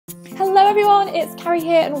everyone, it's Carrie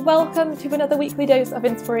here and welcome to another weekly dose of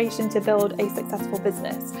inspiration to build a successful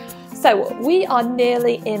business. So we are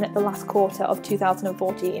nearly in the last quarter of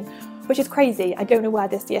 2014, which is crazy. I don't know where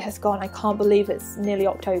this year has gone. I can't believe it's nearly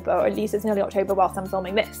October, or at least it's nearly October whilst I'm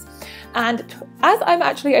filming this. And as I'm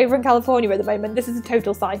actually over in California at the moment, this is a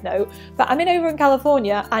total side note, but I'm over in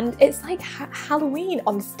California and it's like Halloween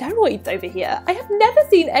on steroids over here. I have never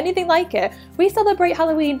seen anything like it. We celebrate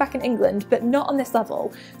Halloween back in England, but not on this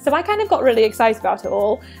level. So I kind of got really excited about it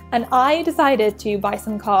all, and I decided to buy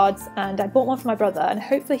some cards, and I bought one for my brother, and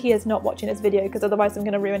hopefully he is not watching this video because otherwise I'm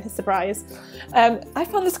going to ruin his surprise. I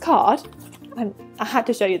found this card, and I had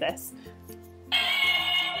to show you this.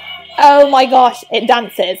 Oh my gosh, it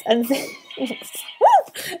dances, and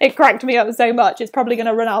it cracked me up so much. It's probably going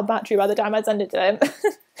to run out of battery by the time I send it to him.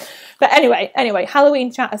 But anyway,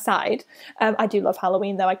 Halloween chat aside, I do love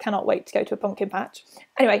Halloween though. I cannot wait to go to a pumpkin patch.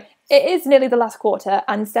 Anyway, it is nearly the last quarter,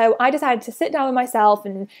 and so I decided to sit down with myself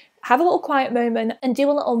and have a little quiet moment and do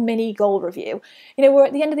a little mini goal review. You know, we're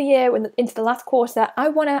at the end of the year, we're into the last quarter. I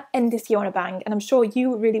want to end this year on a bang, and I'm sure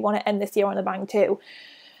you really want to end this year on a bang too.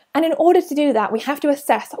 And in order to do that, we have to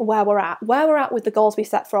assess where we're at with the goals we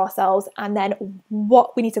set for ourselves, and then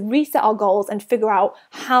what we need to reset our goals and figure out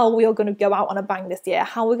how we are going to go out on a bang this year,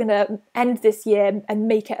 how we're going to end this year and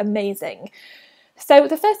make it amazing. So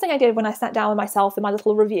the first thing I did when I sat down with myself in my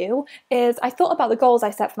little review is I thought about the goals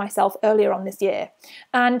I set for myself earlier on this year.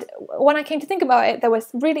 And when I came to think about it, there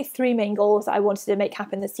was really three main goals that I wanted to make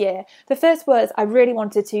happen this year. The first was I really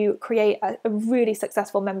wanted to create a really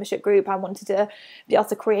successful membership group. I wanted to be able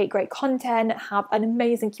to create great content, have an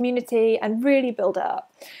amazing community, and really build it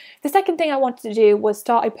up. The second thing I wanted to do was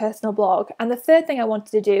start a personal blog, and the third thing I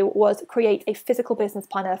wanted to do was create a physical business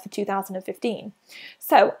planner for 2015.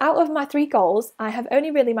 So out of my three goals, I have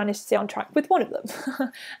only really managed to stay on track with one of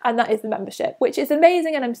them, and that is the membership, which is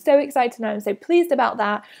amazing, and I'm so excited to know and so pleased about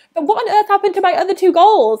that. But what on earth happened to my other two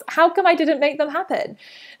goals? How come I didn't make them happen?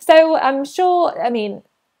 So I'm sure,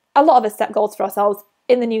 a lot of us set goals for ourselves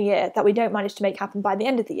in the new year that we don't manage to make happen by the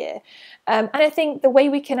end of the year. And I think the way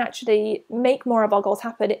we can actually make more of our goals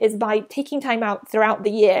happen is by taking time out throughout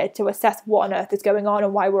the year to assess what on earth is going on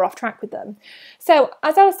and why we're off track with them. So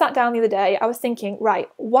as I was sat down the other day, I was thinking, right,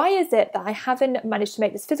 why is it that I haven't managed to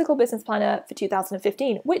make this physical business planner for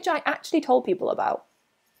 2015, which I actually told people about?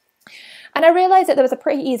 And I realised that there was a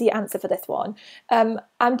pretty easy answer for this one.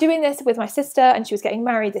 I'm doing this with my sister, and she was getting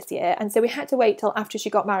married this year, and so we had to wait till after she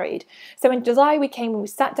got married. So in July we came and we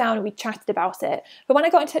sat down and we chatted about it. But when I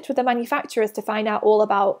got in touch with the manufacturers to find out all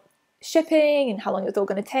about shipping and how long it was all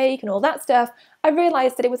going to take and all that stuff, I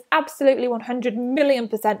realised that it was absolutely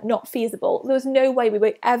 100,000,000% not feasible. There was no way we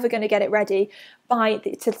were ever going to get it ready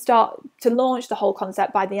to launch the whole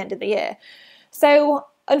concept by the end of the year. So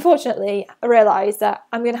unfortunately, I realised that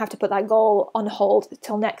I'm going to have to put that goal on hold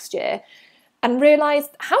till next year, and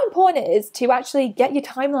realised how important it is to actually get your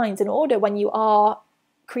timelines in order when you are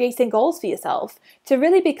creating goals for yourself, to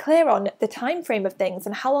really be clear on the time frame of things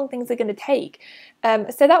and how long things are going to take.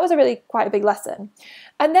 So that was quite a big lesson.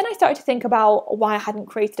 And then I started to think about why I hadn't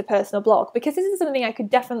created a personal blog, because this is something I could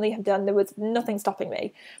definitely have done. There was nothing stopping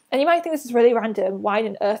me. And you might think this is really random. Why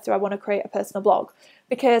on earth do I want to create a personal blog?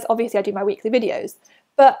 Because obviously I do my weekly videos.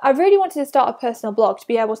 But I really wanted to start a personal blog to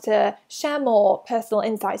be able to share more personal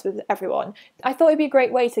insights with everyone. I thought it'd be a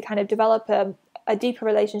great way to kind of develop a deeper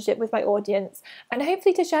relationship with my audience, and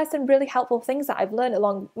hopefully to share some really helpful things that I've learned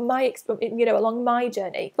along my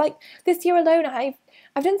journey. Like this year alone,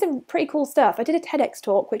 I've done some pretty cool stuff. I did a TEDx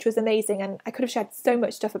talk, which was amazing, and I could have shared so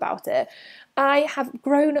much stuff about it. I have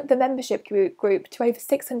grown the membership group to over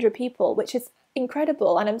 600 people, which is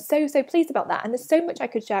incredible, and I'm so pleased about that, and there's so much I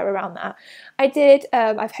could share around that.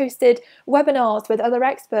 I've hosted webinars with other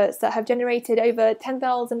experts that have generated over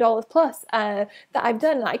 $10,000 plus that I've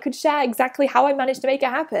done. I could share exactly how I managed to make it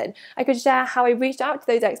happen. I could share how I reached out to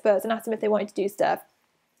those experts and asked them if they wanted to do stuff.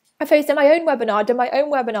 I've hosted my own webinar, done my own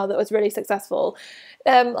webinar that was really successful.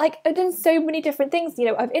 I've done so many different things.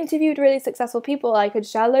 I've interviewed really successful people. I could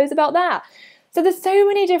share loads about that. So there's so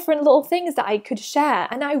many different little things that I could share,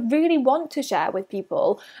 and I really want to share with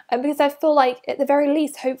people, because I feel like at the very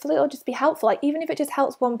least, hopefully it'll just be helpful. Like even if it just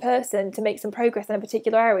helps one person to make some progress in a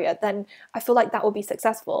particular area, then I feel like that will be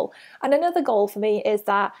successful. And another goal for me is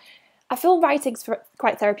that I feel writing's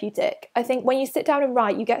quite therapeutic. I think when you sit down and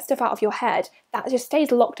write, you get stuff out of your head that just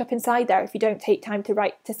stays locked up inside there if you don't take time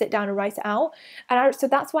to sit down and write it out. And so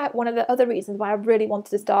that's why one of the other reasons why I really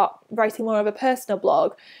wanted to start writing more of a personal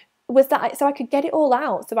blog was that so I could get it all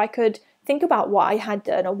out, so I could think about what I had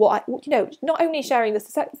done, or what I, not only sharing the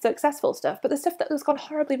successful stuff, but the stuff that has gone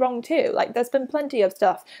horribly wrong too. Like, there's been plenty of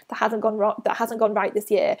stuff that hasn't gone wrong, that hasn't gone right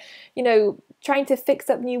this year. Trying to fix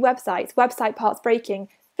up new websites, website parts breaking,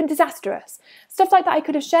 been disastrous. Stuff like that I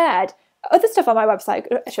could have shared. Other stuff on my website,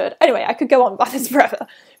 I should. Anyway, I could go on about this forever.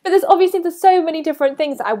 But there's so many different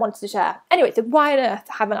things that I wanted to share. Anyway, so why on earth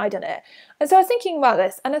haven't I done it? And so I was thinking about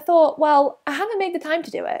this, and I thought, well, I haven't made the time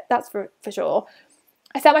to do it. That's for sure.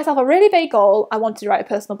 I set myself a really vague goal. I wanted to write a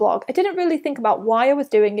personal blog. I didn't really think about why I was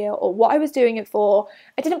doing it or what I was doing it for.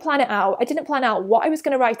 I didn't plan it out. I didn't plan out what I was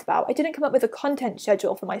going to write about. I didn't come up with a content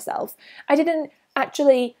schedule for myself. I didn't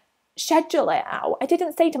actually schedule it out. I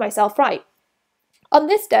didn't say to myself, right, on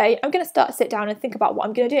this day, I'm going to sit down and think about what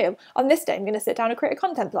I'm going to do. On this day, I'm going to sit down and create a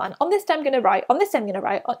content plan. On this day, I'm going to write. On this day, I'm going to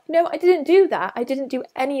write. No, I didn't do that. I didn't do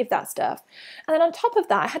any of that stuff. And then on top of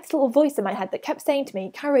that, I had this little voice in my head that kept saying to me,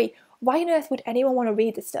 Carrie, why on earth would anyone want to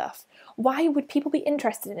read this stuff? Why would people be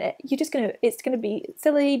interested in it? It's going to be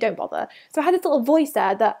silly, don't bother. So I had this little voice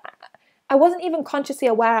there that I wasn't even consciously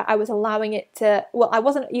aware I was allowing it to, I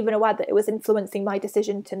wasn't even aware that it was influencing my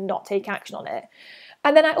decision to not take action on it.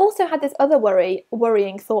 And then I also had this other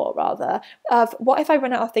worrying thought rather, of what if I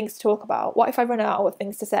run out of things to talk about? What if I run out of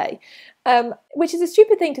things to say? Which is a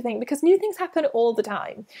stupid thing to think, because new things happen all the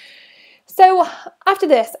time. So after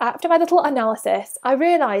my little analysis, I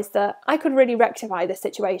realised that I could really rectify this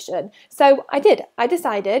situation. So I did. I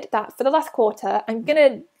decided that for the last quarter, I'm going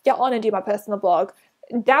to get on and do my personal blog.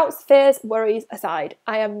 Doubts, fears, worries aside,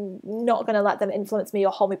 I am not going to let them influence me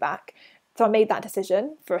or hold me back. So I made that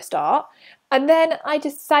decision for a start. And then I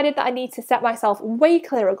just decided that I need to set myself way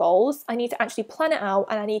clearer goals. I need to actually plan it out,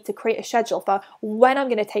 and I need to create a schedule for when I'm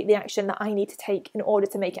going to take the action that I need to take in order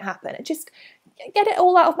to make it happen. And just get it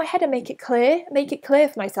all out of my head and make it clear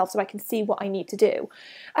for myself so I can see what I need to do.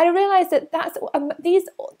 And I realised that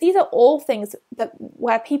these are all things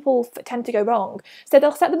where people tend to go wrong. So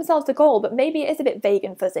they'll set themselves a goal, but maybe it is a bit vague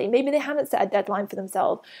and fuzzy. Maybe they haven't set a deadline for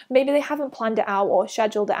themselves. Maybe they haven't planned it out or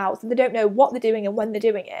scheduled it out, so they don't know what they're doing and when they're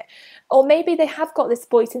doing it. Or maybe they have got this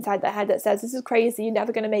voice inside their head that says, this is crazy, you're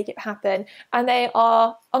never going to make it happen, and they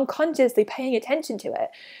are unconsciously paying attention to it.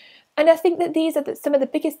 And I think that these are some of the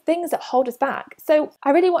biggest things that hold us back. So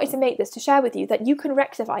I really wanted to make this to share with you that you can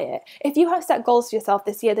rectify it. If you have set goals for yourself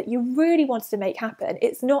this year that you really wanted to make happen,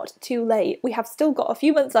 it's not too late. We have still got a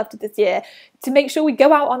few months left of this year to make sure we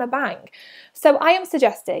go out on a bang. So I am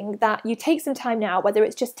suggesting that you take some time now, whether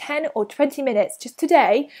it's just 10 or 20 minutes, just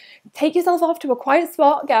today, take yourself off to a quiet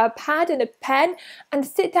spot, get a pad and a pen, and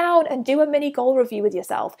sit down and do a mini goal review with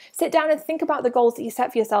yourself. Sit down and think about the goals that you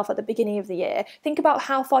set for yourself at the beginning of the year. Think about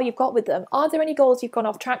how far you've got with them. Are there any goals you've gone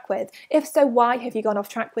off track with? If so, why have you gone off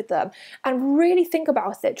track with them? And really think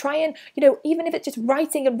about it. Try and, even if it's just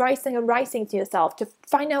writing to yourself to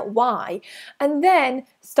find out why, and then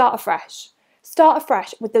start afresh. Start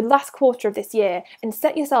afresh with the last quarter of this year and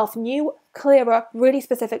set yourself new, clearer, really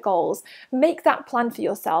specific goals. Make that plan for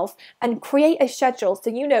yourself and create a schedule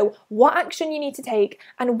so you know what action you need to take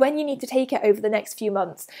and when you need to take it over the next few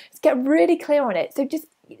months. Just get really clear on it. So just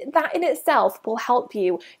that in itself will help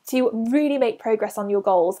you to really make progress on your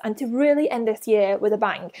goals and to really end this year with a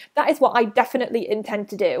bang. That is what I definitely intend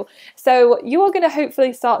to do. So you are going to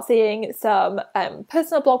hopefully start seeing some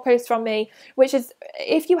personal blog posts from me, which is,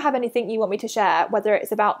 if you have anything you want me to share, whether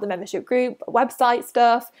it's about the membership group, website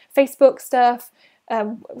stuff, Facebook stuff,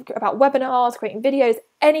 about webinars, creating videos,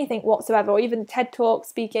 anything whatsoever, or even TED Talk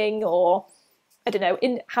speaking, or I don't know,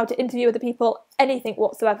 in how to interview other people, anything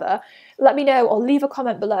whatsoever, let me know or leave a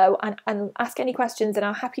comment below and ask any questions, and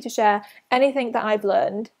I'm happy to share anything that I've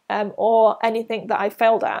learned or anything that I've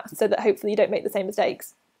failed at, so that hopefully you don't make the same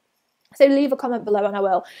mistakes. So leave a comment below and I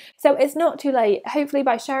will. So it's not too late. Hopefully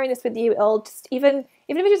by sharing this with you, it'll just, even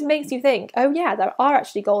if it just makes you think, oh yeah, there are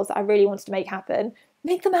actually goals that I really wanted to make happen.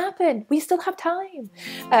 Make them happen. We still have time.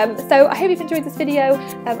 So I hope you've enjoyed this video,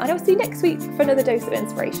 and I'll see you next week for another dose of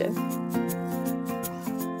inspiration.